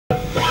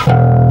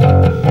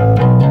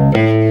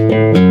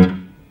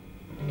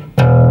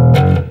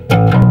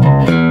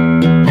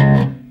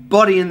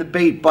Body in the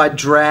Beat by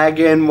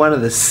Dragon, one of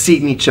the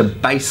signature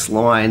bass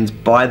lines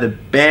by the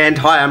band.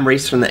 Hi, I'm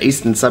Reese from the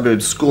Eastern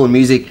Suburbs School of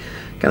Music.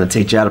 Going to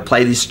teach you how to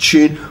play this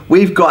tune.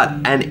 We've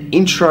got an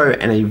intro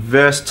and a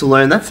verse to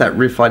learn. That's that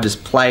riff I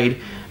just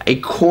played. A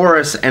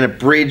chorus and a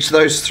bridge.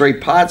 Those three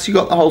parts, you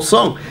got the whole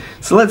song.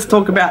 So let's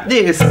talk about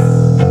this.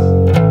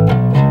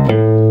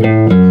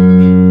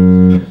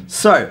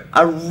 So,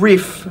 a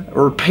riff,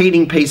 a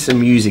repeating piece of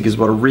music is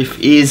what a riff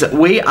is.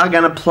 We are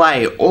going to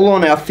play all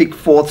on our thick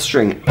fourth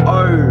string.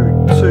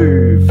 0,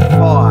 2,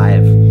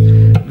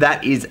 5.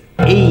 That is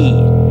E,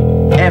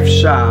 F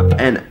sharp,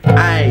 and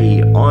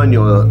A on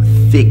your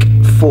thick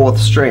fourth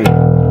string.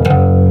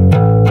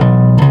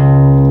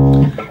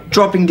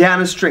 Dropping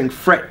down a string,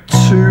 fret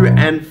 2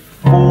 and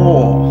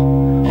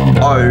 4.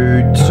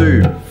 0,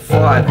 2,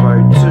 5,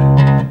 0,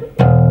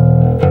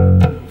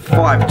 2.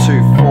 5,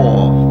 2,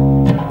 4.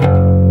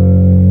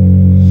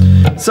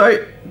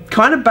 So,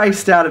 kind of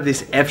based out of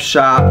this F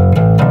sharp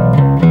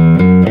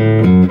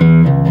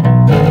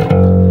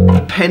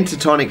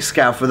pentatonic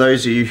scale for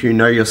those of you who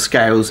know your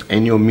scales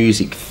and your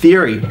music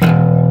theory.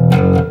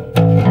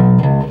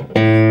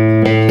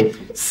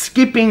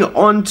 Skipping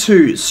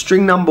onto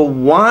string number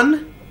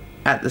 1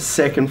 at the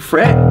 2nd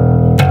fret.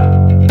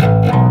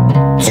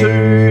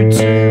 2,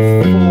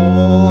 2,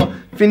 4.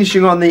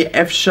 Finishing on the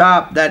F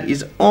sharp that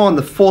is on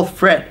the 4th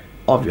fret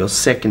of your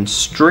 2nd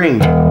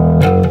string.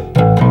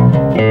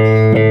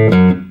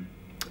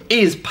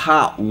 Is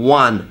part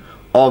 1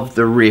 of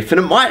the riff, and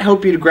it might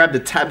help you to grab the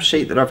tab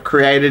sheet that I've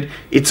created.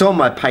 It's on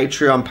my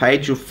Patreon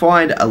page. You'll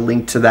find a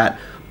link to that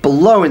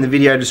below in the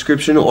video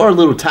description, or a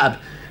little tab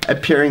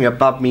appearing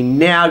above me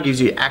now gives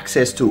you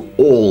access to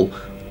all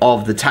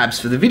of the tabs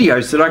for the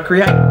videos that I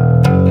create.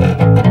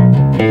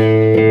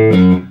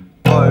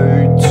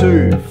 0,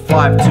 2,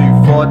 5, 2,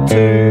 4,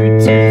 2,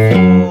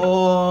 2,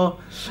 4.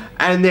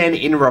 And then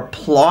in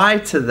reply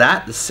to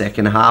that, the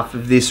second half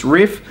of this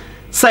riff,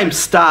 same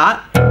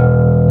start.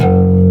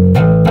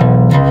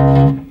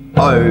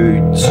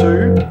 0,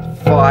 2,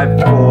 5,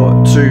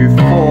 4, 2,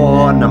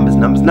 4. Numbers,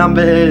 numbers,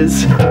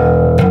 numbers.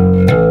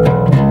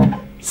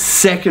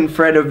 2nd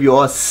fret of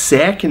your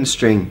 2nd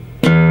string.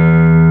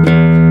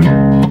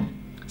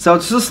 So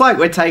it's just like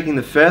we're taking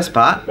the first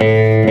part,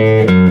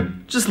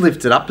 just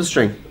lift it up a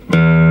string.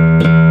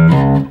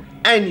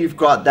 And you've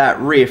got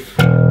that riff.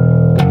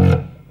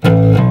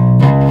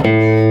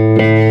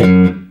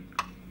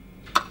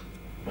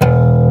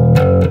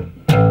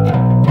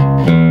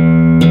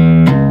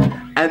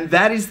 And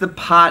that is the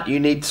part you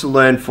need to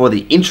learn for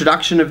the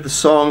introduction of the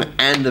song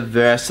and the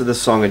verse of the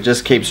song. It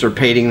just keeps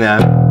repeating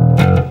that.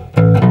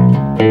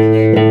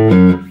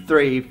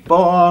 3,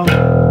 4.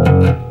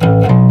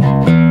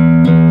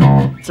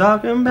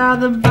 Talking about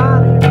the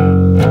body.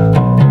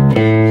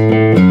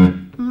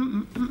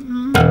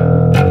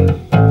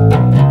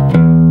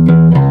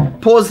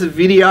 Pause the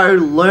video,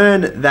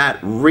 learn that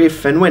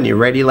riff, and when you're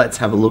ready, let's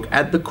have a look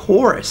at the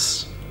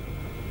chorus.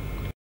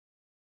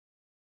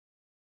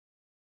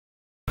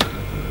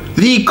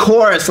 The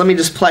chorus, let me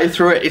just play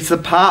through it. It's the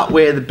part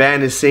where the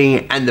band is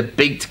singing and the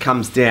beat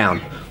comes down.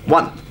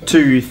 1,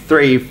 2,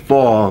 3,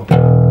 4.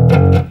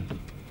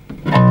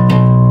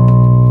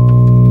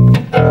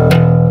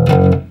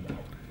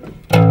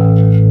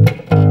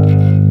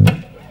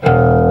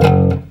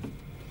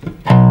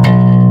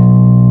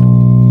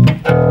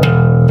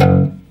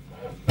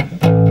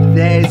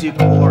 There's your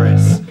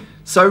chorus.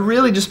 So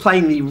really just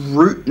playing the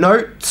root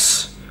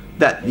notes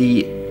that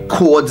the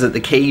chords that the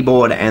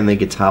keyboard and the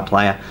guitar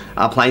player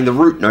are playing, the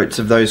root notes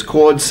of those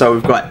chords. So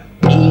we've got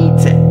E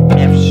to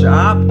F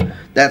sharp,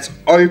 that's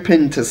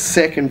open to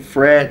 2nd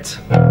fret,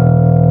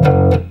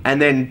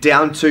 and then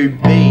down to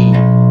B,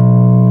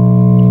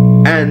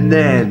 and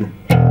then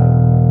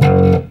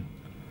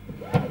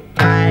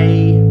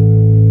A,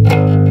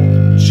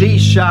 G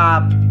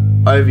sharp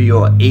over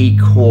your E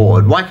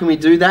chord. Why can we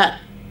do that?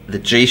 The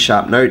G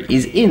sharp note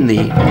is in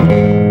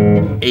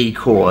the E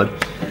chord.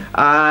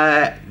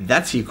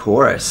 That's your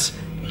chorus.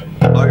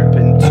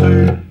 Open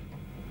 2,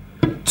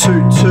 2, 2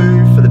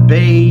 for the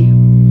B,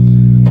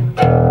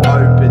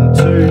 open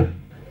 2,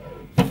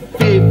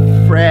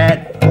 5th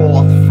fret,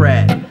 4th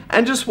fret.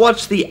 And just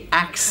watch the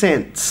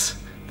accents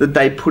that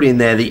they put in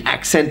there, the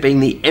accent being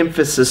the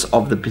emphasis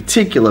of the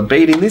particular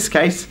beat, in this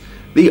case,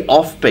 the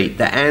off beat,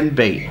 the and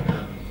beat.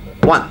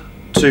 1,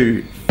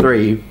 2,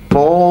 3,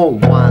 4,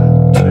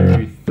 1,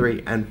 2,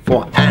 3, and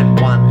 4, and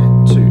 1,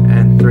 and 2,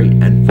 and 3,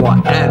 and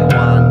 4, and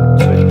 1,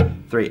 2,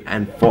 3,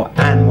 and 4,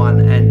 and 1,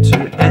 and 2,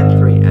 and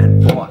 3,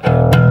 and 4.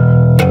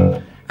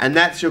 And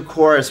that's your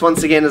chorus.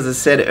 Once again, as I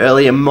said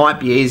earlier, it might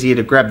be easier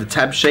to grab the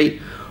tab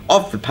sheet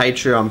off the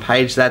Patreon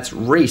page. That's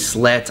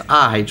Rhyslet,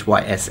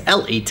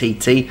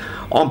 R-H-Y-S-L-E-T-T,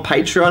 on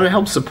Patreon. It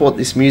helps support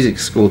this music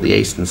school, the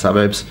Eastern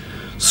Suburbs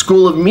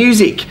School of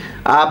Music.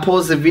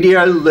 Pause the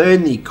video,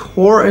 learn the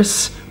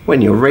chorus.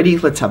 When you're ready,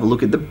 let's have a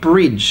look at the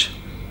bridge.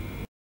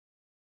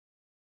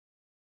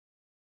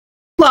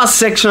 Last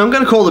section, I'm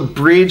going to call the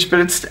bridge, but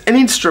it's an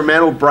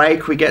instrumental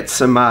break. We get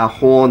some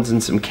horns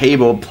and some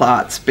keyboard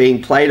parts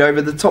being played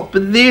over the top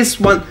of this.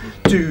 1,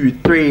 2,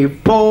 3,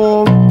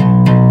 4.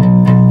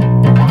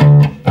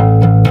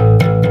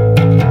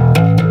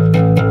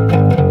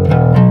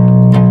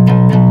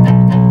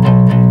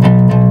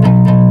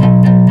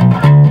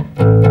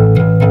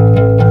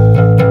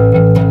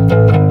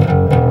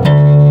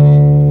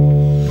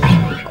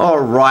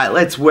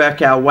 let's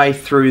work our way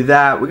through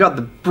that. We got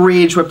the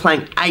bridge, we're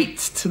playing 8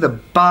 to the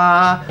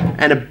bar,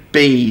 and a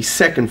B,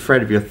 second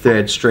fret of your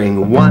third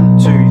string. 1,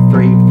 2,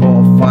 3,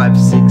 4, 5,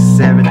 6,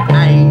 7,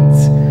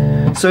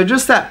 8. So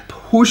just that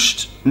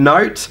pushed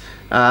note,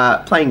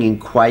 playing in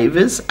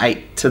quavers,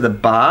 8 to the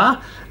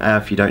bar.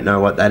 If you don't know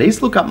what that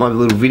is, look up my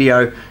little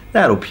video.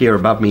 That'll appear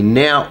above me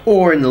now,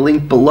 or in the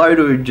link below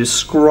to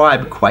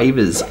describe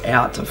quavers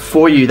out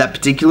for you. That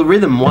particular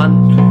rhythm,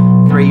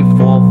 1, 3,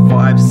 4,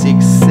 5,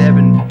 6,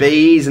 7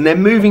 Bs, and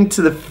then moving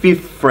to the 5th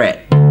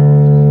fret,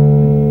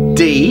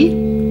 D,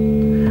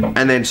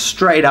 and then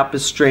straight up a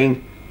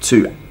string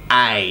to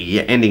A.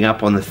 You're ending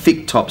up on the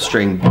thick top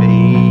string, B,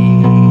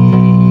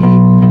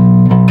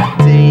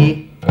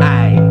 D,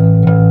 A.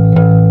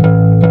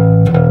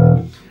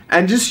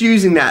 And just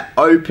using that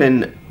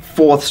open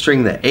 4th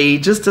string, the E,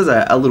 just as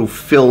a little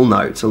fill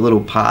note, a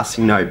little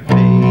passing note, B.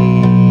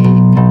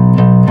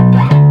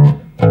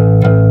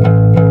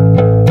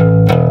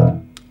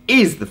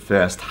 Is the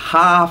first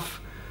half.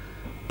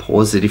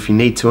 Pause it if you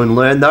need to and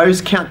learn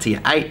those. Count to your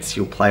 8s,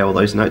 you'll play all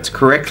those notes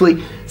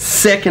correctly.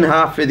 Second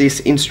half of this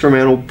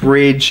instrumental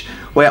bridge,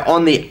 we're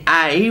on the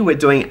A, we're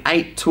doing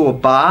 8 to a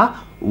bar,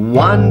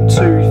 1, 2,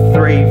 3,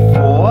 4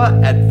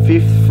 at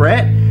 5th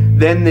fret.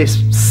 Then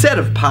this set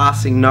of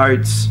passing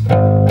notes,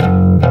 4,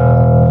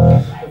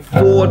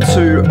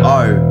 2,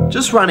 0.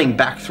 Just running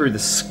back through the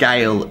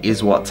scale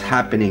is what's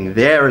happening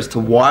there as to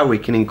why we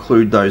can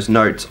include those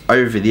notes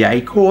over the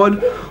A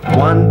chord.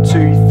 1,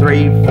 2,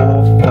 3,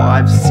 4,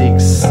 5,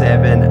 6,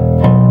 7,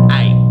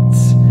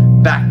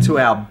 8. Back to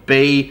our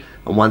B,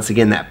 and once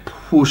again that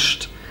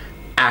pushed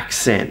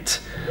accent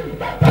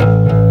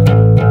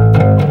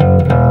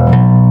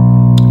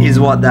is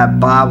what that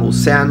bar will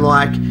sound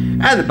like.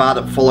 And the bar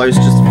that follows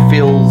just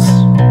fills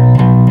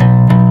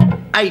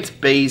 8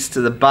 Bs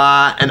to the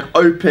bar, and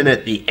open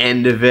at the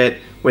end of it.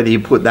 Whether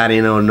you put that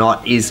in or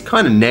not is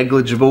kind of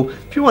negligible.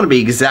 If you want to be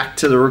exact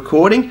to the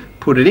recording,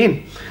 put it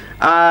in.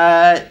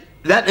 That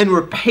then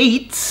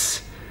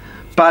repeats,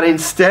 but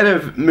instead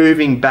of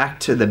moving back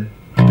to the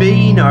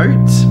B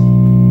note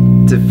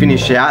to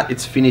finish out,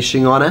 it's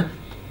finishing on a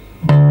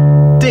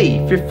D,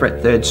 5th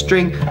fret, 3rd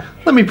string.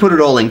 Let me put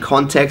it all in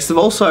context.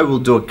 Also, we'll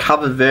do a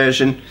cover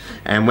version,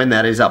 and when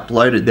that is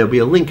uploaded, there'll be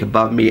a link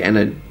above me and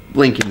a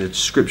link in the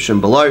description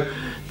below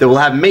that will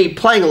have me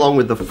playing along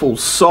with the full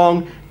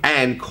song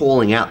and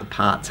calling out the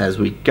parts as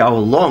we go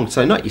along.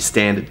 So not your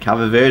standard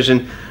cover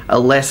version, a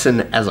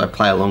lesson as I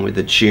play along with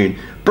the tune.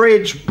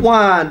 Bridge,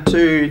 1,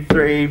 2,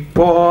 3,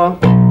 4.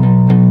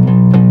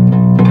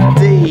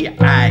 D,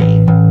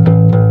 A,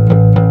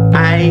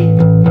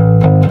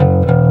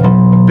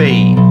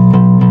 B,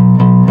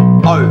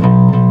 O,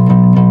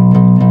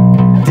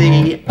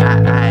 D,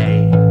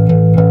 A,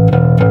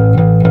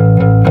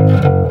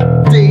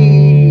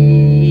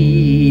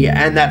 D,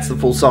 and that's the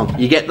full song.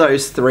 You get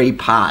those 3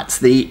 parts,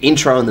 the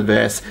intro and the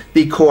verse,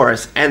 the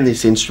chorus, and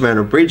this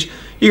instrumental bridge.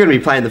 You're going to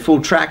be playing the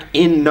full track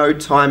in no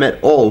time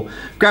at all.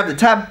 Grab the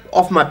tab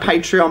off my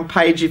Patreon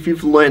page if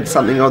you've learned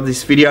something on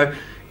this video.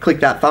 Click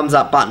that thumbs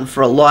up button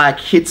for a like,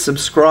 hit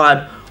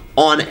subscribe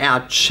on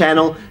our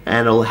channel,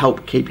 and it'll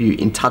help keep you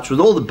in touch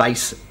with all the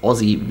bass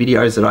Aussie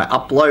videos that I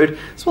upload,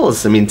 as well as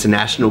some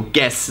international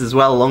guests as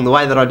well along the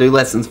way that I do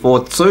lessons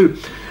for too.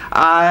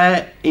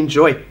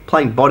 Enjoy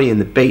playing Body and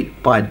the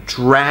Beat by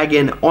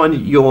Dragon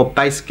on your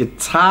bass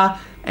guitar,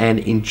 and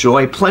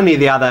enjoy plenty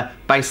of the other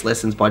bass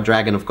lessons by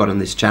Dragon I've got on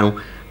this channel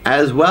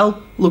as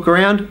well. Look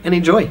around and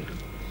enjoy.